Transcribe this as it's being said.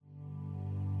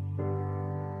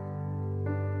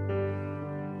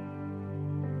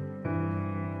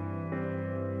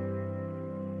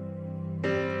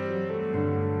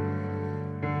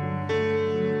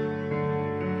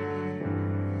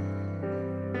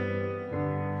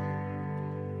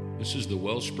This is the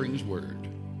Wellsprings Word.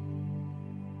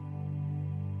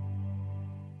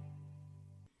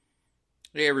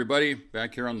 Hey everybody,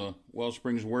 back here on the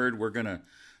Wellsprings Word. We're going to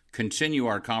continue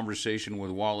our conversation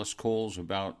with Wallace Coles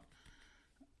about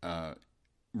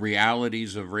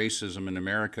realities of racism in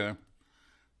America,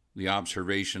 the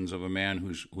observations of a man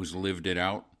who's lived it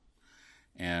out.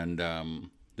 And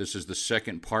this is the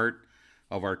second part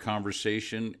of our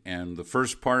conversation. And the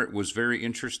first part was very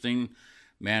interesting.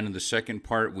 Man, in the second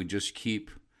part, we just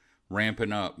keep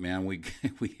ramping up, man. We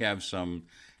have some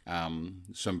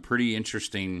pretty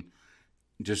interesting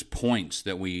just points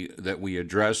that we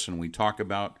address and we talk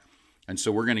about. And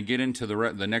so we're going to get into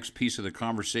the next piece of the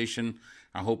conversation.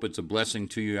 I hope it's a blessing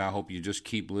to you. I hope you just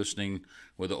keep listening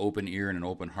with an open ear and an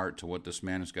open heart to what this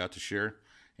man has got to share.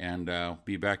 And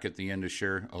be back at the end to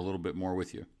share a little bit more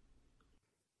with you.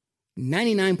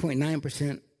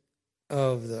 99.9%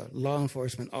 of the law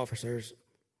enforcement officers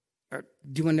are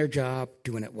doing their job,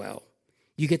 doing it well.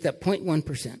 You get that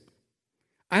 0.1%.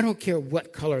 I don't care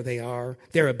what color they are,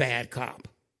 they're a bad cop.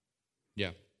 Yeah.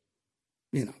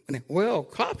 You know, well,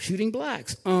 cops shooting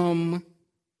blacks. And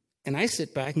I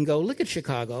sit back and go, look at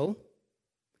Chicago.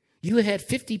 You had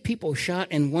 50 people shot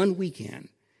in one weekend.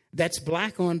 That's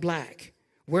black on black.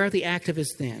 Where are the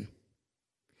activists then?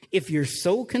 If you're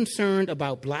so concerned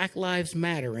about Black Lives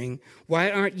Mattering,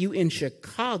 why aren't you in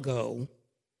Chicago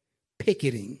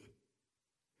picketing?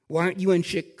 Why aren't you in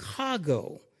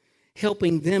Chicago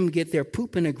helping them get their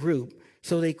poop in a group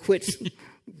so they quit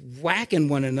whacking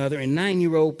one another and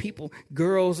 9-year-old people,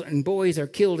 girls and boys are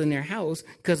killed in their house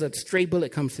because a stray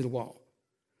bullet comes to the wall?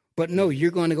 But no,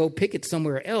 you're going to go picket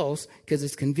somewhere else because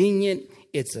it's convenient,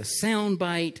 it's a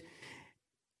soundbite,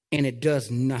 and it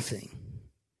does nothing.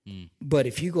 But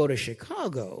if you go to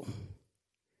Chicago,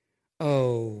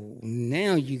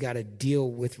 now you got to deal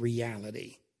with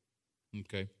reality.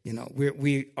 Okay. You know,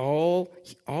 we all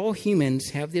humans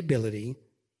have the ability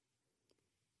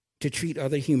to treat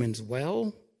other humans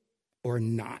well or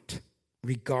not,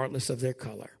 regardless of their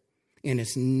color. And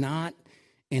it's not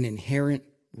an inherent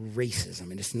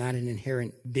racism, and it's not an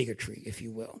inherent bigotry, if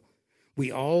you will.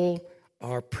 We all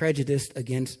are prejudiced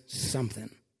against something.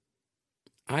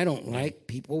 I don't like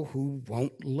people who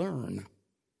won't learn.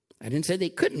 I didn't say they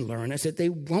couldn't learn. I said they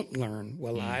won't learn.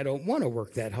 Well, I don't want to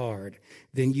work that hard.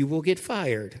 Then you will get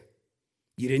fired.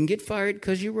 You didn't get fired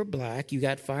because you were black. You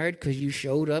got fired because you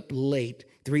showed up late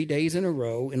 3 days in a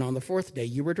row, and on the fourth day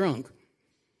you were drunk.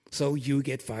 So you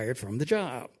get fired from the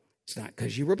job. It's not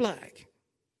because you were black.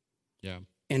 Yeah.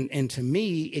 And to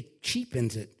me, it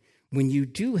cheapens it when you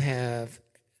do have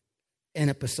an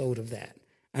episode of that.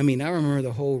 I mean, I remember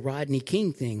the whole Rodney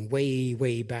King thing way,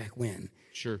 way back when.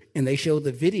 Sure. And they showed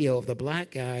the video of the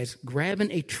black guys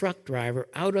grabbing a truck driver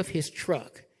out of his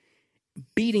truck,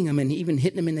 beating him and even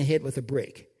hitting him in the head with a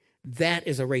brick. That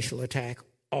is a racial attack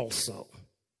also.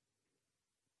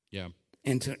 Yeah.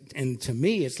 And to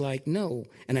me, it's like, no,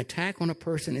 an attack on a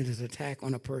person is an attack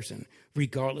on a person,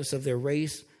 regardless of their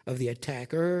race, of the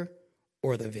attacker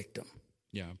or the victim.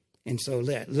 Yeah. And so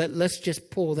let's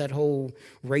just pull that whole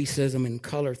racism and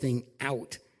color thing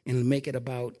out and make it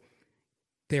about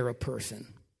they're a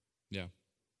person. Yeah.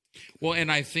 Well,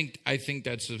 and I think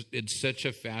it's such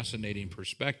a fascinating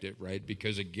perspective, right?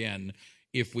 Because again,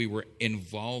 if we were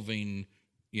involving,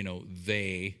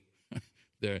 the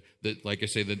like I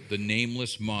say, the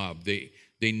nameless mob, they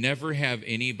never have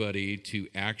anybody to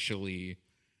actually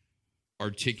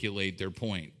articulate their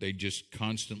point. They just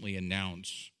constantly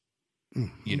announce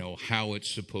how it's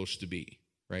supposed to be,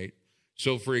 right?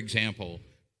 So, for example,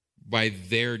 by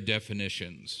their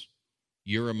definitions,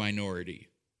 you're a minority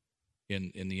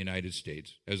in the United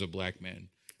States as a black man.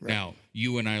 Right. Now,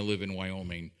 you and I live in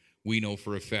Wyoming. We know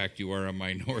for a fact you are a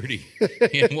minority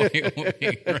in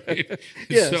Wyoming, right?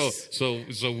 Yes.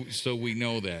 So we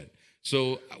know that.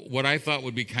 So what I thought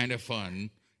would be kind of fun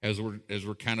as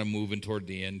we're kind of moving toward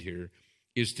the end here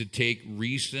is to take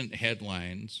recent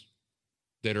headlines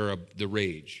that are the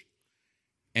rage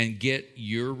and get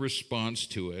your response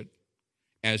to it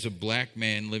as a black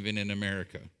man living in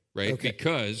America, right? Okay.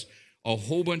 Because a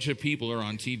whole bunch of people are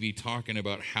on TV talking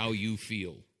about how you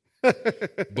feel.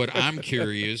 But I'm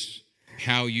curious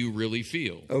how you really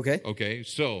feel. Okay.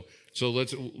 So we'll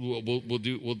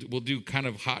do kind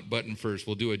of hot button first.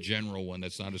 We'll do a general one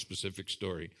that's not a specific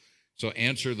story. So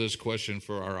answer this question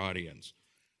for our audience.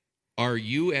 Are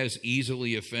you as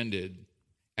easily offended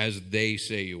as they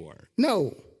say you are?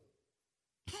 No.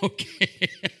 Okay.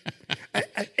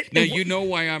 Now, you know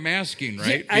why I'm asking,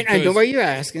 right? Yeah, I know why you're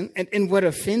asking. And what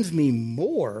offends me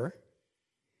more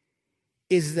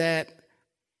is that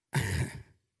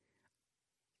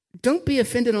don't be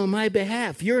offended on my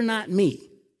behalf. You're not me.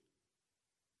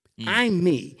 I'm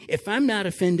me. If I'm not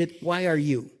offended, why are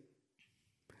you?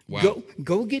 Wow.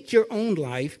 Go get your own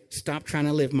life. Stop trying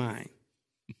to live mine.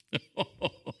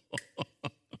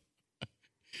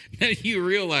 Now you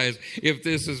realize if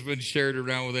this has been shared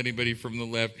around with anybody from the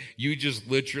left, you just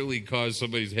literally caused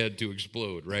somebody's head to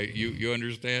explode, right? You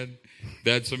understand?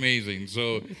 That's amazing.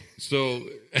 So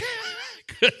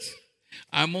 'cause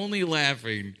I'm only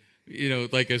laughing.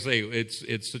 Like I say,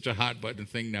 it's such a hot button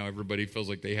thing now. Everybody feels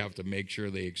like they have to make sure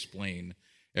they explain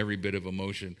every bit of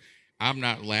emotion. I'm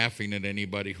not laughing at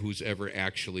anybody who's ever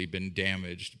actually been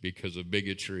damaged because of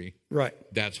bigotry. Right.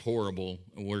 That's horrible.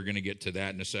 And we're going to get to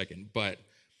that in a second. But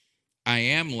I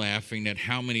am laughing at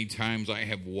how many times I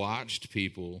have watched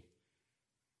people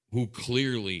who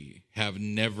clearly have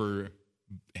never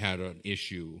had an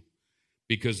issue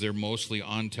because they're mostly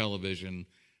on television,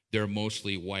 they're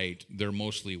mostly white, they're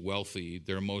mostly wealthy,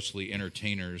 they're mostly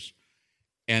entertainers,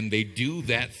 and they do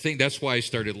that thing. That's why I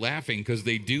started laughing, because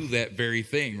they do that very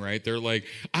thing, right? They're like,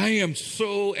 I am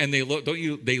so, and they love,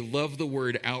 they love the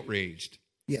word outraged.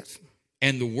 Yes.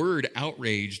 And the word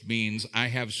outraged means I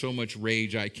have so much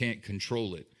rage I can't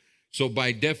control it. So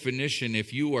by definition,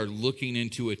 if you are looking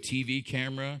into a TV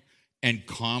camera and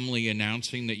calmly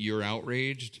announcing that you're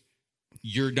outraged,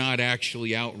 you're not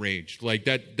actually outraged. Like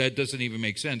that doesn't even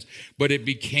make sense. But it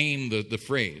became the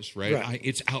phrase, right?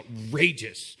 It's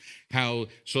outrageous. So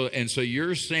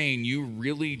you're saying you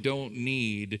really don't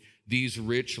need these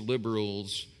rich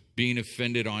liberals being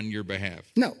offended on your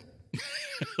behalf? No.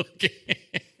 Okay.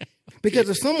 Because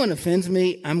if someone offends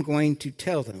me, I'm going to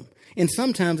tell them. And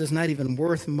sometimes it's not even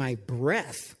worth my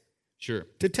breath Sure.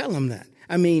 to tell them that.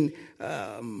 I mean,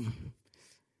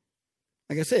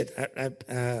 like I said,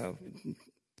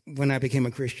 when I became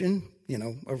a Christian,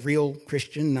 a real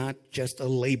Christian, not just a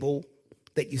label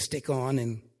that you stick on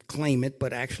and claim it,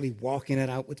 but actually walking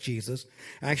it out with Jesus,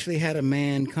 I actually had a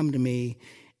man come to me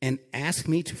and ask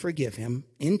me to forgive him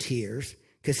in tears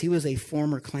because he was a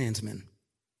former Klansman.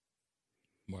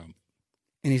 Wow.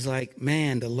 And he's like,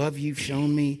 man, the love you've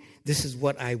shown me, this is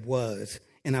what I was.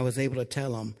 And I was able to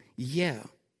tell him, yeah,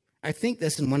 I think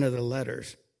that's in one of the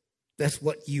letters. That's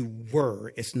what you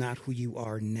were. It's not who you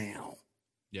are now.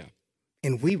 Yeah.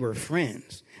 And we were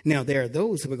friends. Now, there are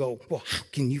those who would go, well, how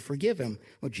can you forgive him?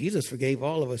 Well, Jesus forgave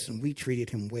all of us, and we treated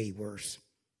him way worse.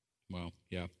 Well,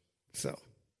 yeah. So.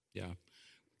 Yeah.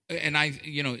 And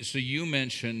so you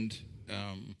mentioned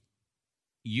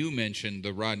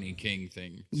the Rodney King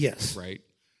thing. Yes. Right?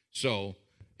 So,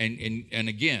 and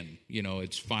again,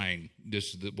 it's fine.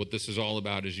 What this is all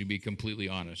about is you be completely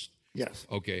honest. Yes.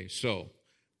 Okay, so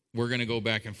we're going to go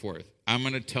back and forth. I'm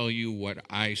going to tell you what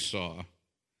I saw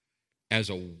as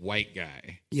a white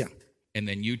guy. Yeah. And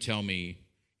then you tell me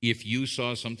if you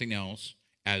saw something else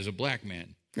as a black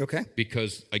man. Okay.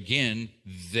 Because, again,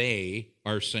 they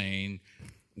are saying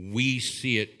we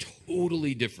see it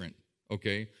totally different.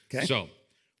 Okay? So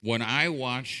when I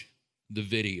watch the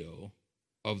video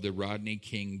of the Rodney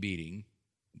King beating,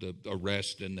 the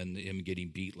arrest, and then him getting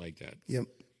beat like that. Yep.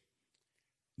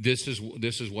 This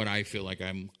is what I feel like.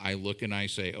 I look and I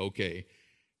say, okay,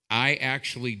 I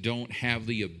actually don't have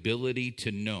the ability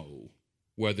to know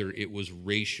whether it was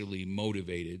racially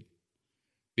motivated,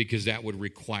 because that would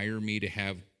require me to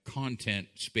have content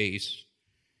space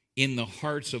in the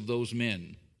hearts of those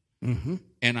men. Mm-hmm.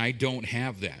 And I don't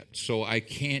have that. So I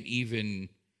can't even,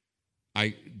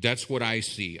 that's what I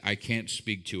see. I can't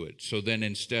speak to it. So then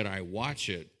instead I watch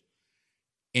it,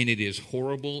 and it is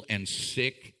horrible and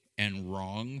sick and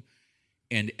wrong,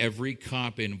 and every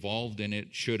cop involved in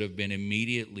it should have been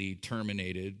immediately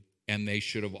terminated, and they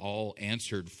should have all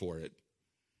answered for it.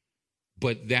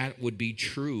 But that would be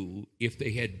true if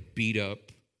they had beat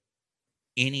up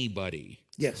anybody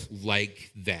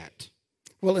like that.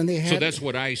 Well, and they had. So that's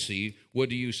what I see. What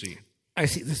do you see? I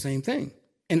see the same thing.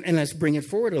 And let's bring it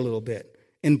forward a little bit.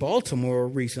 In Baltimore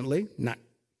recently, not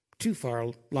too far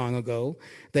long ago,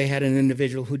 they had an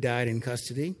individual who died in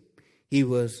custody. He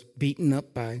was beaten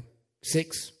up by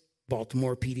 6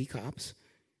 Baltimore PD cops.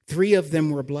 3 of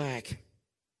them were black.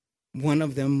 1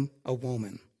 of them a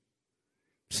woman.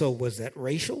 So was that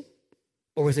racial,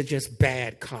 or was it just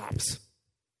bad cops?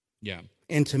 Yeah.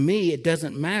 And to me, it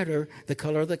doesn't matter the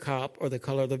color of the cop or the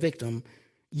color of the victim.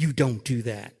 You don't do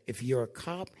that. If you're a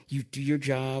cop, you do your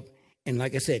job. And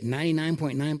like I said,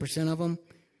 99.9% of them,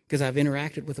 because I've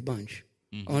interacted with a bunch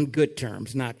on good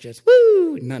terms, not just,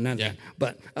 woo, none of that.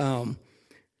 But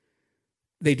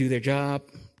they do their job.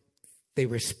 They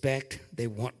respect. They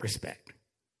want respect.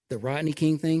 The Rodney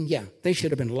King thing, they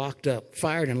should have been locked up,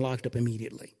 fired and locked up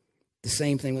immediately. The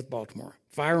same thing with Baltimore.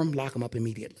 Fire them, lock them up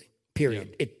immediately. Period.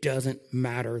 Yeah. It doesn't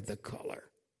matter the color.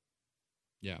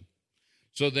 Yeah.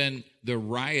 So then the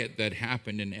riot that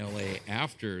happened in L.A.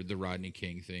 after the Rodney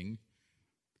King thing,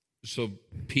 so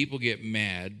people get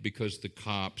mad because the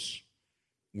cops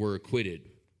were acquitted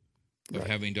of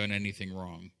having done anything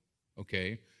wrong,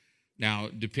 okay? Now,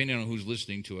 depending on who's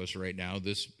listening to us right now,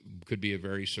 this could be a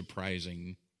very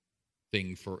surprising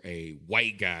thing for a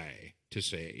white guy to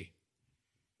say.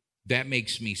 That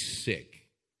makes me sick,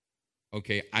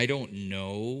 okay? I don't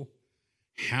know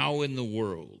how in the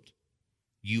world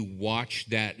you watch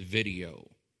that video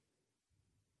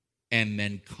and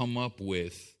then come up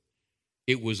with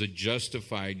it was a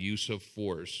justified use of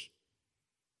force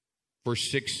for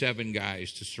 6, 7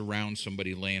 guys to surround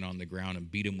somebody laying on the ground and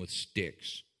beat him with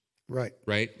sticks. Right.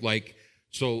 Right? Like,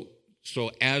 so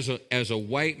as a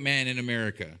white man in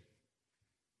America,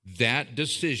 that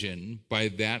decision by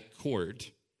that court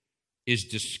is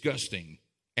disgusting.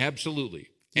 Absolutely.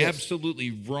 Yes.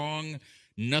 Absolutely wrong.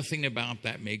 Nothing about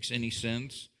that makes any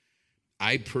sense.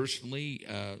 I personally,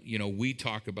 we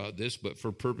talk about this, but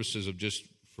for purposes of just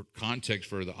for context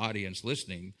for the audience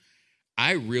listening,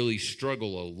 I really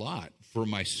struggle a lot for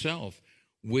myself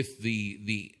with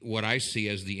the what I see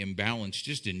as the imbalance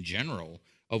just in general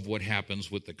of what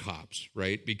happens with the cops,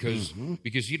 right? Because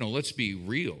let's be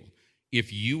real.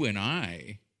 If you and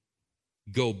I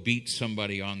go beat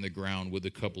somebody on the ground with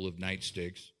a couple of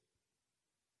nightsticks,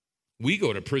 we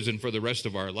go to prison for the rest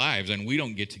of our lives, and we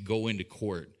don't get to go into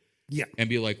court and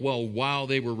be like, well, while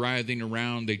they were writhing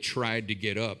around, they tried to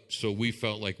get up, so we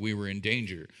felt like we were in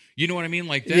danger. You know what I mean?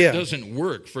 Like, that doesn't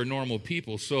work for normal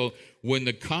people. So when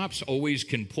the cops always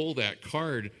can pull that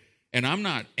card, and I'm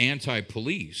not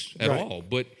anti-police at all,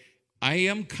 but I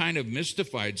am kind of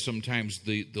mystified sometimes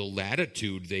the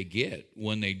latitude they get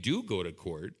when they do go to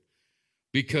court,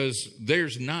 because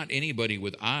there's not anybody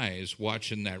with eyes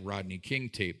watching that Rodney King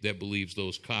tape that believes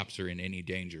those cops are in any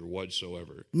danger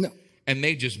whatsoever. No. And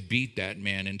they just beat that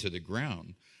man into the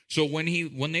ground. So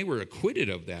when they were acquitted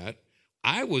of that,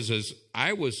 I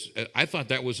thought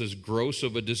that was as gross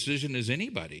of a decision as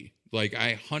anybody. Like,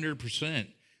 100%.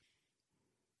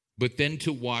 But then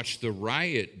to watch the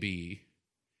riot be,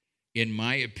 in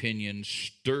my opinion,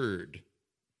 stirred,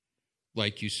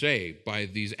 like you say, by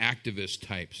these activist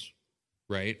types,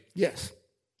 right? Yes.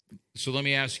 So let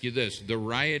me ask you this. The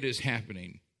riot is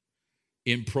happening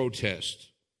in protest,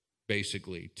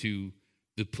 basically, to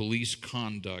the police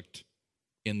conduct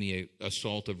in the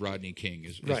assault of Rodney King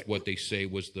is what they say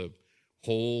was the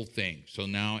whole thing. So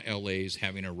now L.A. is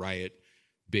having a riot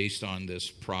based on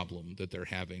this problem that they're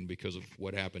having because of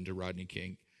what happened to Rodney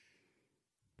King.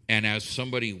 And as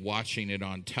somebody watching it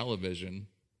on television,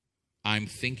 I'm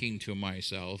thinking to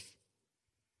myself,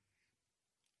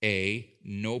 A,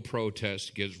 no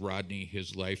protest gives Rodney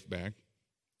his life back.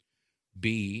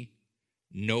 B,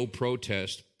 no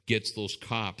protest gets those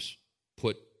cops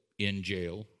put in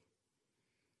jail.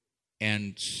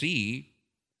 And C,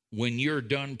 when you're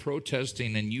done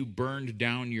protesting and you burned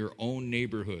down your own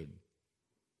neighborhood,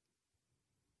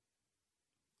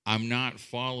 I'm not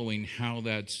following how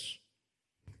that's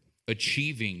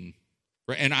achieving.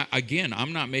 And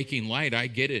I'm not making light. I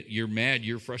get it. You're mad.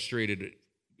 You're frustrated.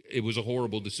 It was a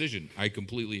horrible decision. I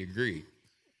completely agree.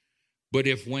 But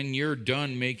if when you're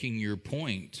done making your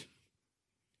point,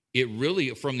 it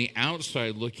really, from the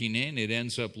outside looking in, it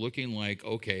ends up looking like,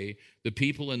 okay, the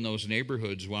people in those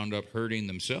neighborhoods wound up hurting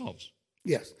themselves.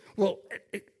 Yes. Well,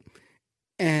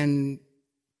 and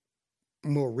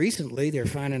more recently, they're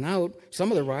finding out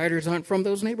some of the rioters aren't from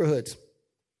those neighborhoods.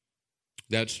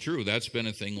 That's true. That's been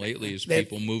a thing lately, is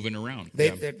people moving around.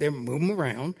 They're moving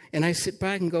around, and I sit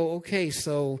back and go, okay,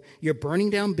 so you're burning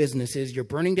down businesses, you're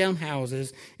burning down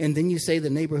houses, and then you say the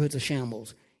neighborhood's a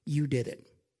shambles. You did it.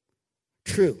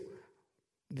 True.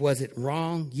 Was it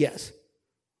wrong? Yes.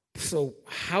 So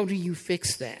how do you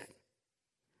fix that?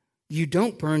 You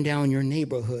don't burn down your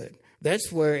neighborhood.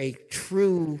 That's where a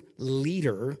true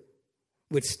leader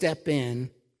would step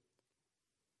in,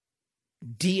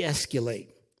 de-escalate.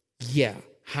 Yeah,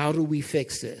 how do we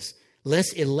fix this?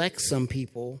 Let's elect some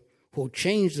people who'll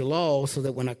change the law so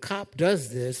that when a cop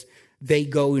does this, they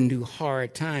go into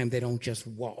hard time. They don't just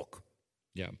walk.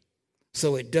 Yeah.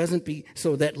 So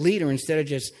so that leader, instead of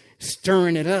just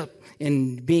stirring it up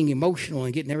and being emotional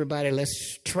and getting everybody,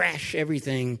 let's trash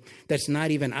everything that's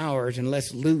not even ours and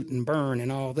let's loot and burn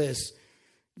and all this.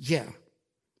 Yeah.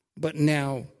 But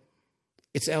now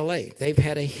it's L.A. They've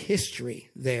had a history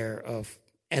there of,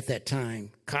 at that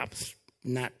time, cops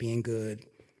not being good,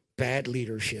 bad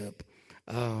leadership.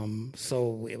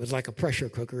 So it was like a pressure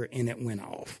cooker and it went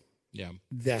off. Yeah.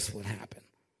 That's what happened.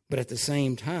 But at the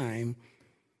same time,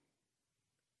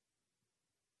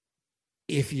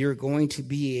 if you're going to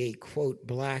be a, quote,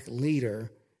 black leader,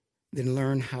 then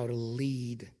learn how to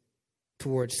lead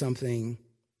towards something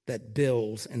that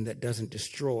builds and that doesn't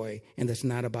destroy and that's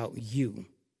not about you.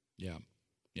 Yeah.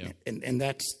 Yeah. And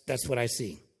that's what I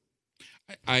see.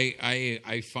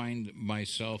 I find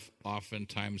myself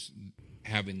oftentimes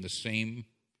having the same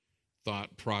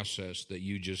thought process that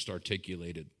you just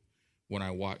articulated. When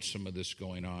I watch some of this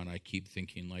going on, I keep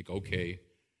thinking like, okay,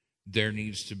 there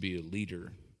needs to be a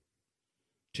leader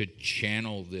to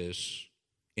channel this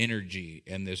energy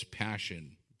and this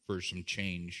passion for some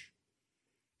change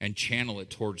and channel it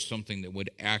towards something that would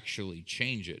actually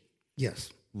change it. Yes.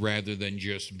 Rather than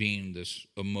just being this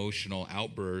emotional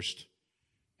outburst.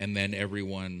 And then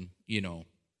everyone,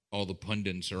 all the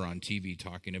pundits are on TV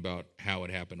talking about how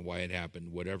it happened, why it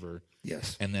happened, whatever.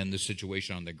 Yes. And then the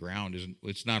situation on the ground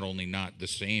it's not only not the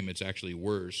same, it's actually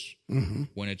worse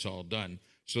when it's all done.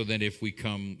 So then if we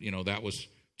come, that was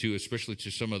to, especially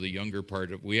to some of the younger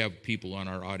part of, we have people on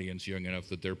our audience young enough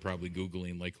that they're probably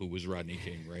Googling like who was Rodney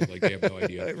King, right? Like they have no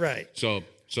idea. Right. So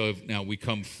if now we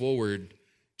come forward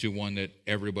to one that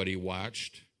everybody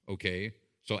watched, okay?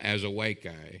 So as a white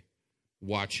guy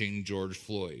watching George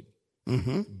Floyd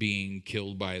being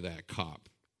killed by that cop,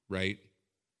 right?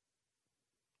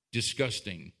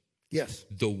 Disgusting. Yes.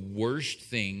 The worst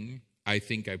thing I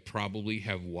think I probably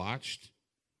have watched,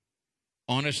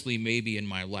 honestly, maybe in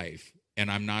my life, and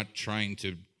I'm not trying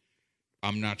to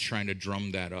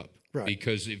drum that up. Right.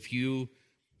 Because if you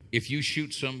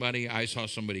shoot somebody, I saw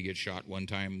somebody get shot one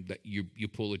time, that you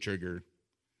pull the trigger,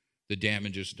 the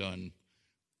damage is done.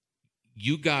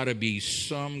 You got to be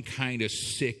some kind of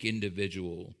sick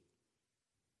individual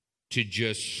to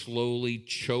just slowly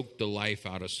choke the life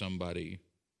out of somebody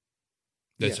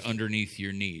that's underneath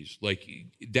your knees. Like,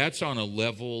 that's on a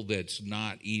level that's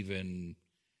not even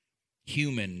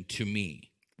human to me.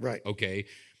 Right. Okay?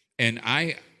 And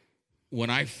when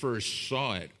I first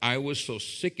saw it, I was so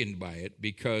sickened by it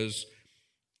because,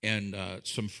 and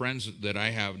some friends that I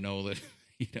have know that,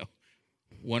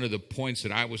 one of the points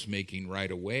that I was making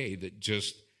right away, that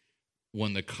just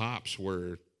when the cops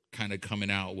were kind of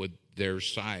coming out with their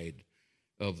side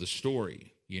of the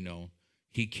story,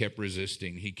 he kept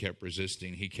resisting, he kept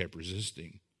resisting, he kept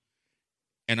resisting.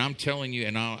 And I'm telling you,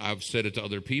 and I've said it to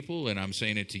other people, and I'm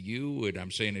saying it to you, and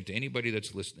I'm saying it to anybody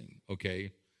that's listening,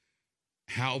 okay?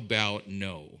 How about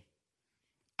no?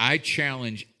 I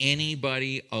challenge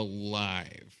anybody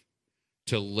alive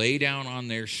to lay down on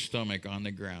their stomach on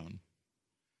the ground,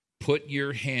 put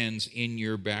your hands in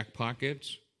your back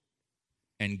pockets,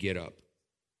 and get up.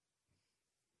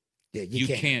 Yeah, you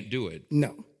can't do it.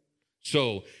 No.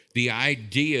 So the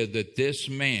idea that this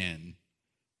man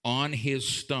on his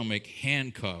stomach,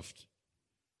 handcuffed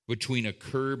between a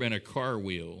curb and a car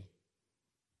wheel,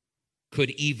 could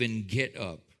even get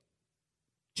up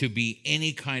to be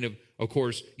any kind of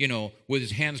course, with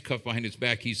his hands cuffed behind his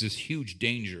back, he's this huge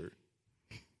danger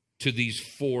to these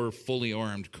 4 fully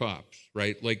armed cops,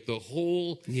 right? Like the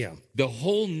whole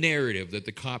narrative that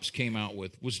the cops came out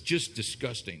with was just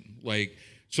disgusting. Like,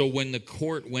 so when the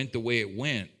court went the way it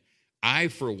went, I,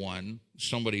 for one,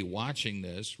 somebody watching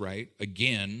this, right?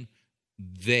 Again,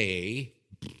 the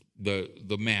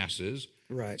masses,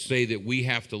 right, say that we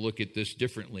have to look at this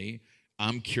differently.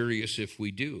 I'm curious if we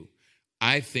do.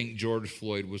 I think George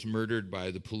Floyd was murdered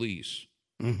by the police.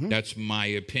 That's my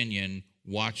opinion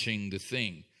watching the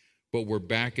thing. But we're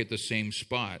back at the same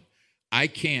spot. I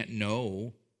can't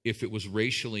know if it was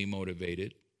racially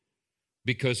motivated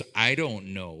because I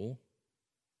don't know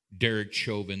Derek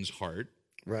Chauvin's heart.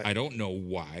 Right. I don't know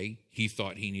why he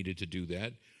thought he needed to do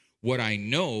that. What I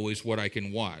know is what I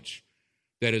can watch.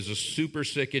 That is a super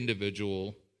sick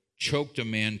individual choked a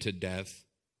man to death,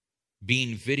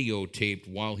 being videotaped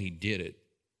while he did it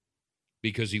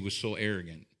because he was so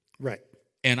arrogant. Right.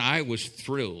 And I was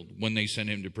thrilled when they sent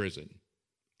him to prison.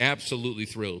 Absolutely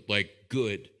thrilled. Like,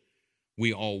 good.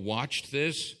 We all watched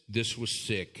this. This was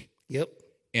sick. Yep.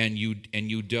 And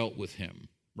you dealt with him,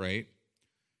 right?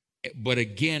 But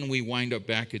again, we wind up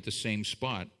back at the same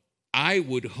spot. I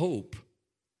would hope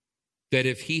that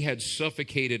if he had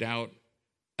suffocated out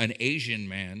an Asian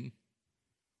man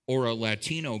or a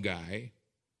Latino guy,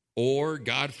 or,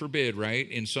 God forbid, right,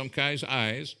 in some guy's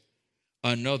eyes,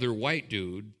 another white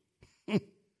dude,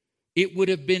 it would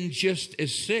have been just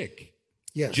as sick,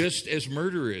 just as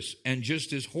murderous, and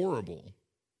just as horrible.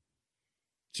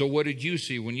 So what did you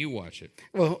see when you watch it?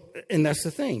 Well, and that's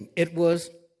the thing. It was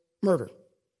murder,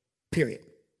 period.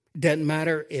 Doesn't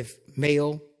matter if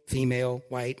male, female,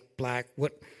 white, black,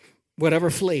 whatever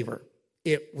flavor,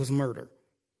 it was murder.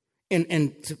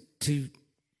 And to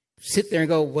sit there and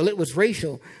go, well, it was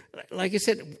racial. Like I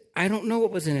said, I don't know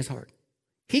what was in his heart.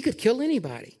 He could kill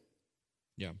anybody.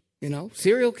 Yeah.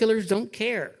 Serial killers don't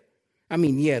care. I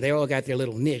mean, yeah, they all got their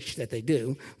little niche that they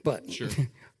do, but Sure.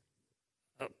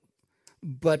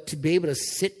 but to be able to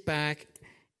sit back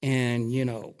and,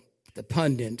 the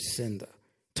pundits and the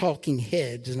talking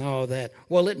heads and all that,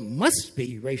 well, it must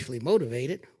be racially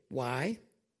motivated. Why?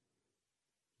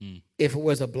 If it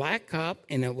was a black cop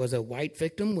and it was a white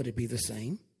victim, would it be the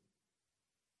same?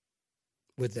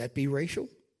 Would that be racial?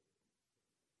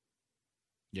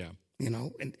 Yeah.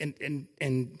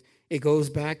 And it goes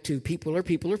back to people are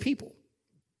people are people.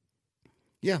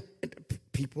 Yeah,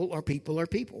 people are people are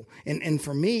people. And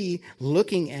for me,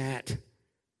 looking at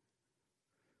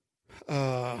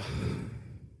the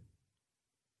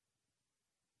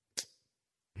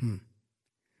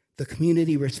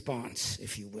community response,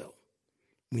 if you will,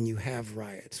 when you have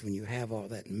riots, when you have all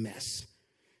that mess,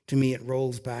 to me it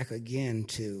rolls back again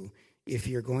to, if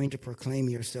you're going to proclaim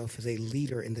yourself as a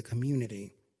leader in the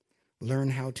community, learn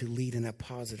how to lead in a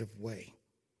positive way.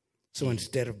 So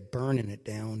instead of burning it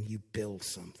down, you build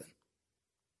something.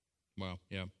 Wow.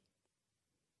 Yeah.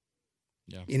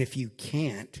 Yeah. And if you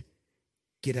can't,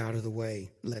 get out of the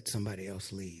way, let somebody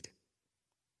else lead.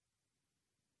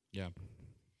 Yeah.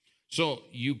 So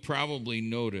you probably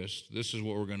noticed, this is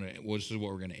what we're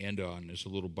gonna end on, is a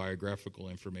little biographical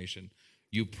information.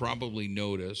 You probably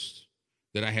noticed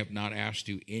that I have not asked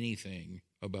you anything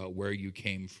about where you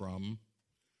came from,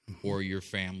 or your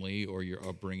family, or your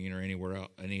upbringing, or anywhere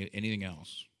else, anything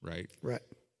else, right? Right.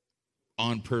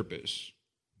 On purpose,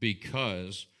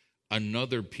 because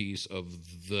another piece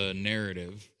of the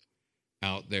narrative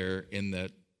out there in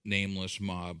that nameless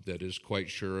mob that is quite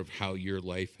sure of how your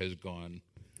life has gone,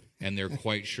 and they're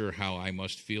quite sure how I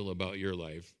must feel about your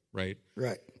life, right?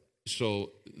 Right.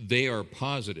 So they are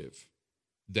positive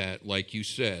that, like you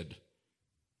said,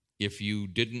 if you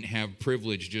didn't have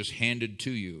privilege just handed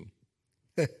to you,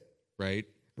 right?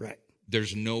 Right.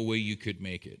 There's no way you could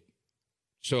make it.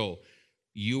 So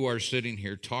you are sitting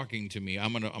here talking to me.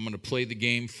 I'm gonna play the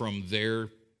game from their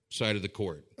side of the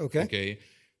court. Okay. Okay.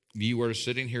 You are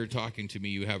sitting here talking to me.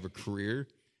 You have a career.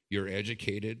 You're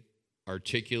educated,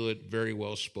 articulate, very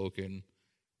well spoken.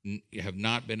 You have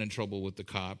not been in trouble with the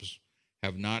cops.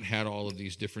 Have not had all of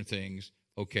these different things.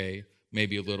 Okay,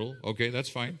 maybe a little. Okay, that's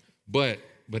fine. But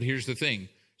here's the thing.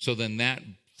 So then that,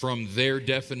 from their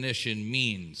definition,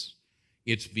 means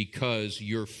it's because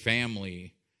your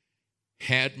family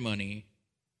had money,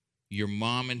 your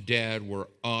mom and dad were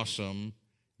awesome,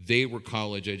 they were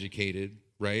college educated,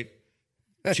 right?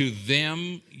 To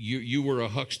them, you were a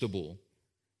Huxtable,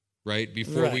 right?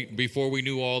 Before we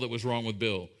knew all that was wrong with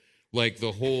Bill, like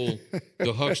the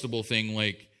Huxtable thing,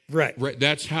 like right.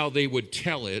 That's how they would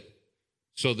tell it.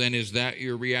 So then, is that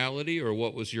your reality, or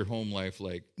what was your home life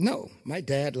like? No, my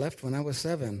dad left when I was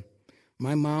 7.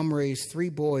 My mom raised 3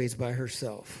 boys by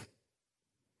herself.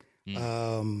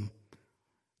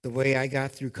 The way I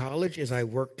got through college is I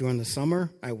worked during the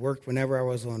summer. I worked whenever I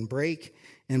was on break.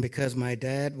 And because my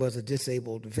dad was a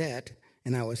disabled vet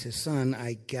and I was his son,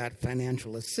 I got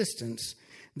financial assistance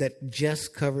that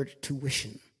just covered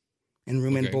tuition and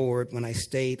room and board when I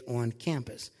stayed on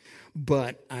campus.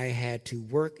 But I had to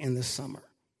work in the summer.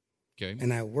 Okay.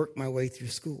 And I worked my way through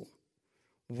school.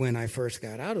 When I first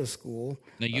got out of school...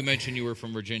 Now, you mentioned you were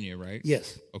from Virginia, right?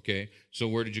 Yes. Okay. So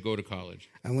where did you go to college?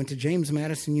 I went to James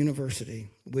Madison University,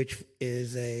 which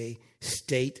is a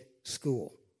state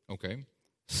school. Okay.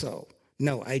 So,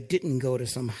 no, I didn't go to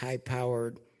some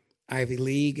high-powered Ivy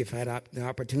League. If I had the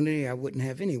opportunity, I wouldn't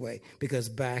have anyway, because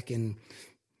back then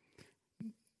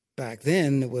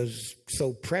it was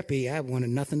so preppy, I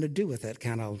wanted nothing to do with that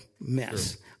kind of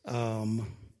mess. Sure.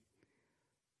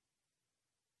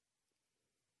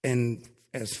 And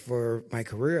as for my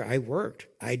career, I worked.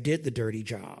 I did the dirty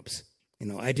jobs.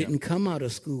 I didn't come out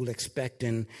of school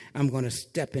expecting I'm going to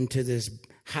step into this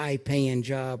high-paying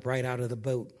job right out of the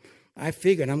boat. I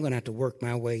figured I'm going to have to work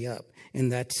my way up.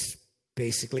 And that's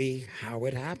basically how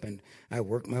it happened. I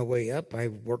worked my way up. I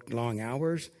worked long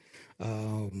hours,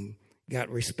 got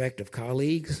respect of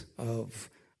colleagues,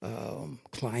 of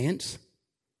clients.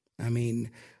 I mean,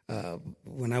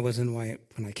 when I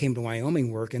came to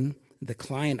Wyoming working, the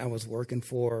client I was working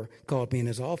for called me in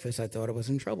his office. I thought I was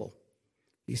in trouble.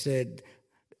 He said,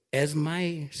 as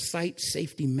my site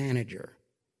safety manager,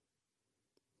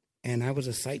 and I was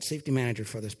a site safety manager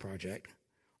for this project,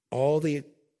 all the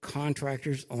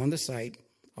contractors on the site,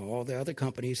 all the other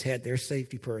companies had their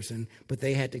safety person, but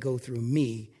they had to go through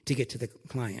me to get to the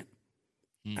client.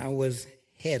 I was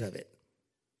head of it.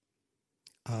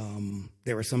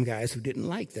 There were some guys who didn't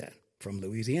like that from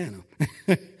Louisiana.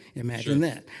 Imagine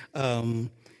that.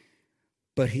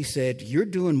 But he said, you're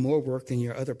doing more work than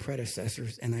your other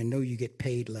predecessors, and I know you get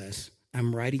paid less.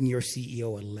 I'm writing your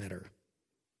CEO a letter.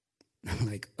 I'm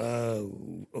like,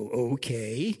 oh,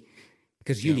 okay,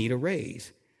 because you need a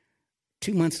raise.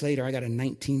 2 months later, I got a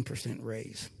 19%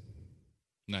 raise.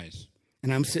 Nice.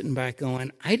 And I'm sitting back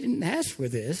going, I didn't ask for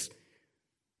this,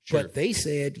 but they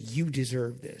said you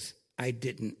deserve this. I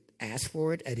didn't ask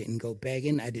for it. I didn't go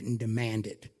begging. I didn't demand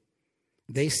it.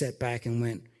 They sat back and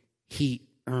went, he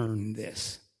earned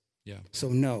this. Yeah. So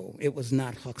no, it was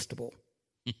not Huxtable.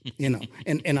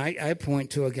 And I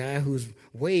point to a guy who's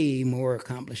way more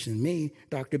accomplished than me,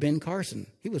 Dr. Ben Carson.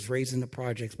 He was raised in the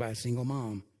projects by a single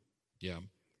mom. Yeah.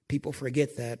 People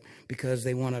forget that because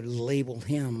they want to label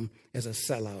him as a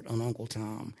sellout on Uncle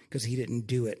Tom because he didn't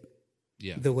do it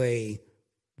the way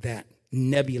that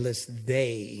nebulous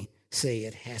they say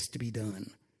it has to be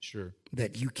done. Sure.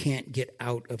 That you can't get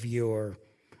out of your,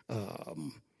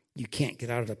 you can't get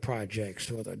out of the projects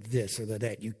or the this or the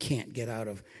that. You can't get out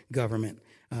of government.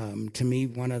 To me,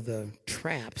 one of the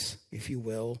traps, if you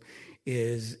will,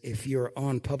 is if you're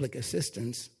on public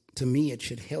assistance, to me, it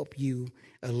should help you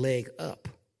a leg up.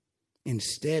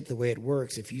 Instead, the way it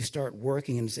works, if you start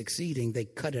working and succeeding, they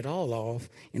cut it all off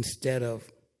instead of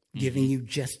giving you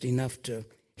just enough to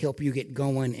help you get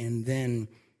going and then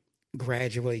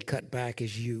gradually cut back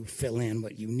as you fill in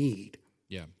what you need.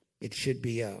 Yeah. It should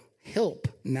be a help,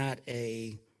 not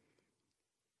a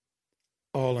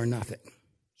all or nothing.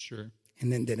 Sure.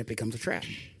 And then it becomes a trap.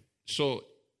 So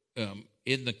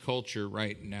in the culture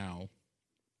right now,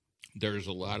 there's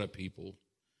a lot of people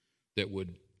that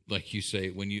would, like you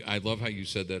say, I love how you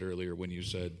said that earlier when you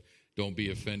said, don't be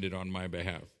offended on my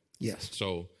behalf. Yes.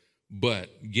 So,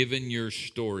 but given your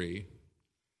story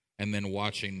and then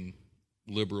watching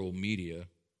liberal media,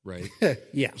 right?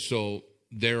 Yeah. So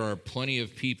there are plenty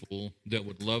of people that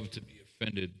would love to be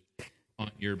offended on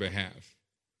your behalf.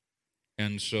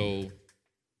 And so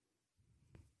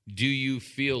do you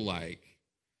feel like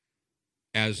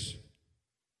as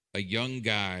a young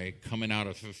guy coming out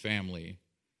of a family,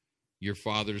 your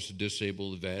father's a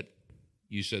disabled vet,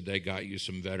 you said they got you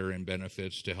some veteran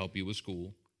benefits to help you with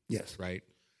school. Yes. Right?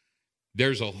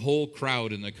 There's a whole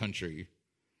crowd in the country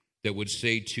that would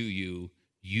say to you,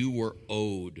 you were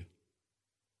owed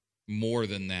more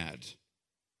than that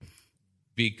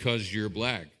because you're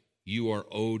black. You are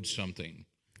owed something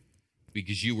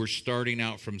because you were starting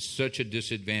out from such a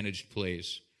disadvantaged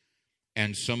place,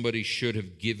 and somebody should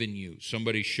have given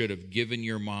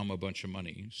your mom a bunch of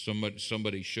money.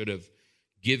 Somebody should have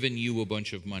given you a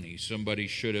bunch of money.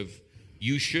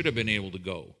 You should have been able to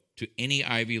go to any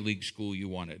Ivy League school you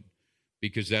wanted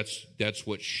because that's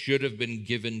what should have been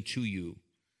given to you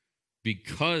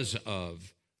because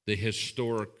of the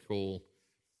historical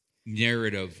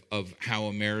narrative of how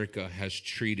America has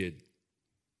treated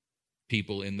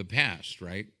people in the past,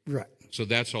 right? Right. So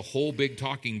that's a whole big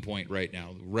talking point right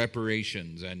now,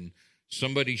 reparations, and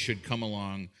somebody should come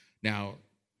along. Now,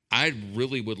 I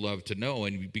really would love to know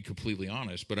and be completely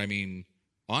honest, but I mean,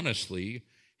 honestly,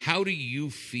 how do you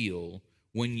feel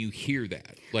when you hear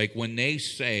that? Like when they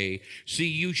say, see,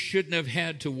 you shouldn't have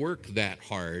had to work that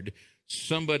hard.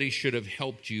 Somebody should have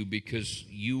helped you because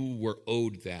you were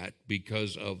owed that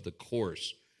because of the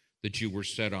course that you were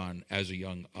set on as a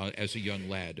young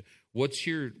lad. What's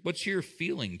your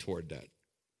feeling toward that?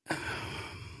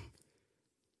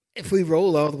 If we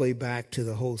roll all the way back to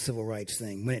the whole civil rights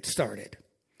thing, when it started,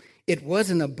 it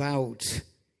wasn't about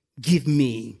give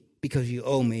me because you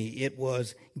owe me. It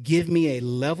was give me a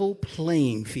level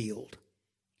playing field.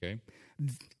 Okay.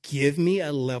 Give me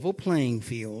a level playing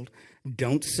field.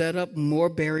 Don't set up more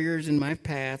barriers in my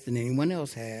path than anyone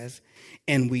else has.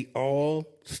 And we all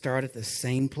start at the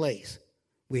same place.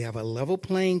 We have a level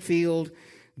playing field,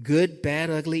 good,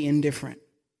 bad, ugly, indifferent.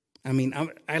 I mean,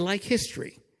 I like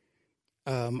history.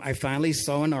 I finally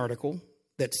saw an article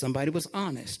that somebody was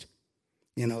honest.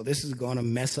 This is going to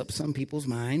mess up some people's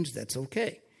minds. That's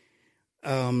okay.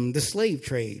 The slave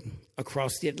trade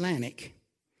across the Atlantic.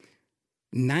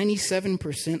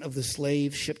 97% of the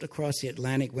slaves shipped across the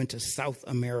Atlantic went to South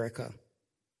America,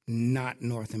 not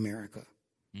North America.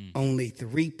 Only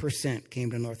 3%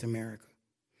 came to North America.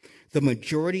 The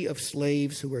majority of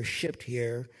slaves who were shipped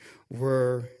here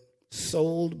were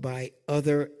sold by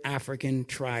other African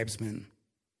tribesmen.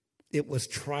 It was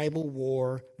tribal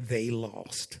war. They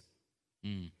lost.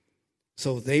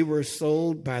 So they were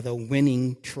sold by the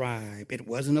winning tribe. It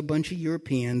wasn't a bunch of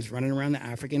Europeans running around the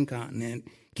African continent,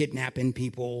 kidnapping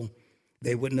people.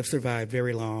 They wouldn't have survived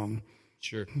very long.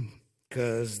 Sure.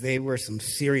 Because they were some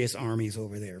serious armies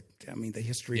over there. I mean, the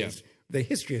history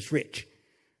is rich.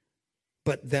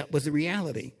 But that was the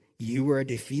reality. You were a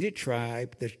defeated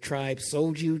tribe. The tribe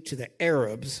sold you to the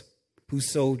Arabs, who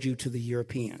sold you to the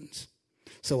Europeans.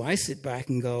 So I sit back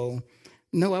and go,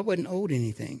 no, I wasn't owed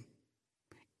anything.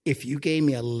 If you gave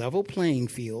me a level playing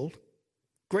field,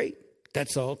 great.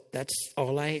 That's all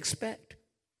I expect.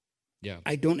 Yeah.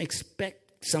 I don't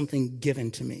expect something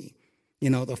given to me.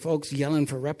 The folks yelling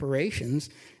for reparations,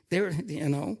 there's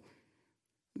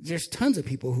tons of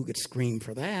people who could scream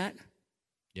for that.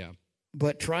 Yeah.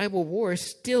 But tribal war is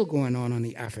still going on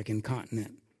the African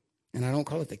continent. And I don't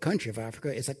call it the country of Africa,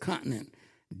 it's a continent.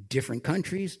 Different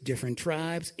countries, different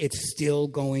tribes, it's still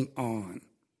going on.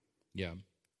 Yeah.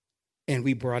 And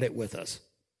we brought it with us.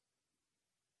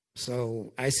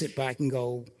 So I sit back and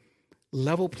go,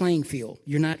 level playing field.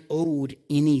 You're not owed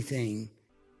anything.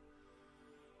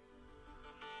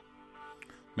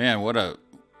 Man, what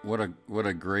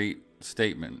a great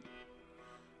statement.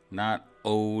 Not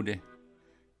owed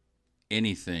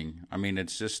anything. I mean,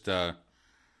 it's just it's a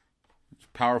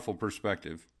powerful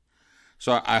perspective.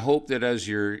 So I hope that as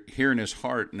you're hearing his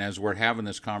heart and as we're having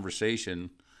this conversation,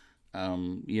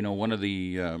 one of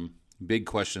the big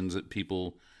questions that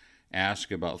people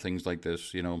ask about things like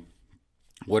this,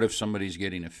 what if somebody's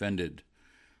getting offended?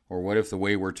 Or what if the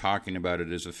way we're talking about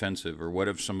it is offensive? Or what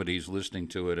if somebody's listening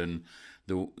to it and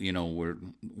the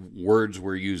words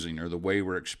we're using or the way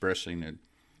we're expressing it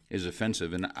is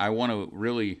offensive? And I want to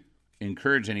really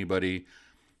encourage anybody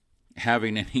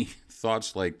having any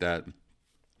thoughts like that.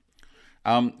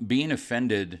 Being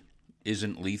offended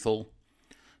isn't lethal.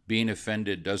 Being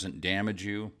offended doesn't damage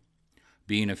you.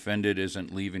 Being offended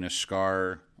isn't leaving a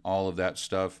scar, all of that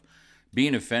stuff.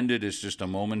 Being offended is just a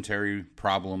momentary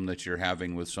problem that you're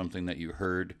having with something that you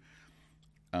heard.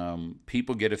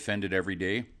 People get offended every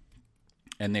day,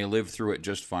 and they live through it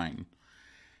just fine.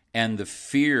 And the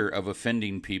fear of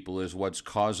offending people is what's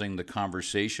causing the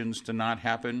conversations to not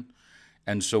happen.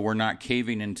 And so we're not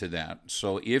caving into that.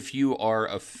 So if you are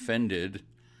offended,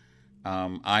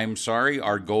 I'm sorry,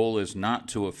 our goal is not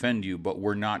to offend you, but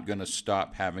we're not going to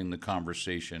stop having the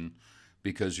conversation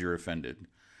because you're offended.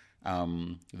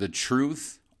 The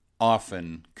truth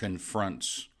often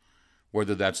confronts,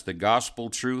 whether that's the gospel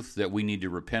truth that we need to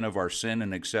repent of our sin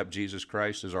and accept Jesus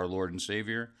Christ as our Lord and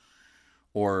Savior,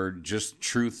 or just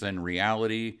truth and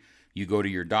reality. You go to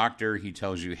your doctor, he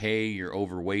tells you, hey, you're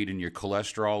overweight and your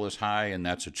cholesterol is high, and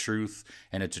that's a truth,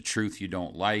 and it's a truth you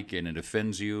don't like, and it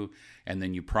offends you, and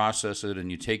then you process it and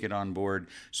you take it on board.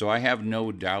 So I have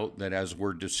no doubt that as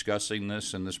we're discussing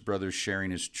this and this brother's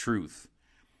sharing his truth,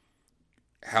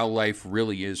 how life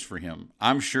really is for him,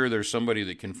 I'm sure there's somebody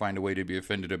that can find a way to be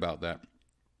offended about that.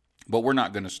 But we're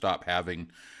not going to stop having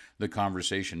the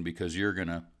conversation because you're going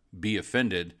to be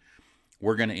offended.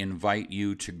 We're going to invite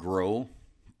you to grow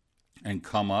and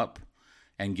come up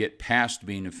and get past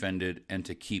being offended and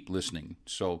to keep listening.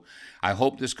 So I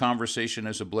hope this conversation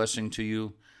is a blessing to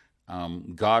you.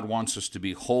 God wants us to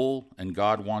be whole, and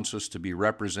God wants us to be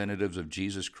representatives of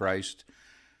Jesus Christ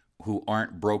who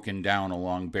aren't broken down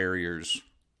along barriers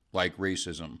like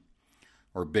racism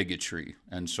or bigotry.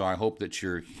 And so I hope that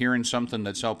you're hearing something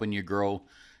that's helping you grow,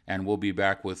 and we'll be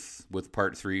back with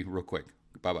part 3 real quick.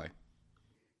 Bye-bye.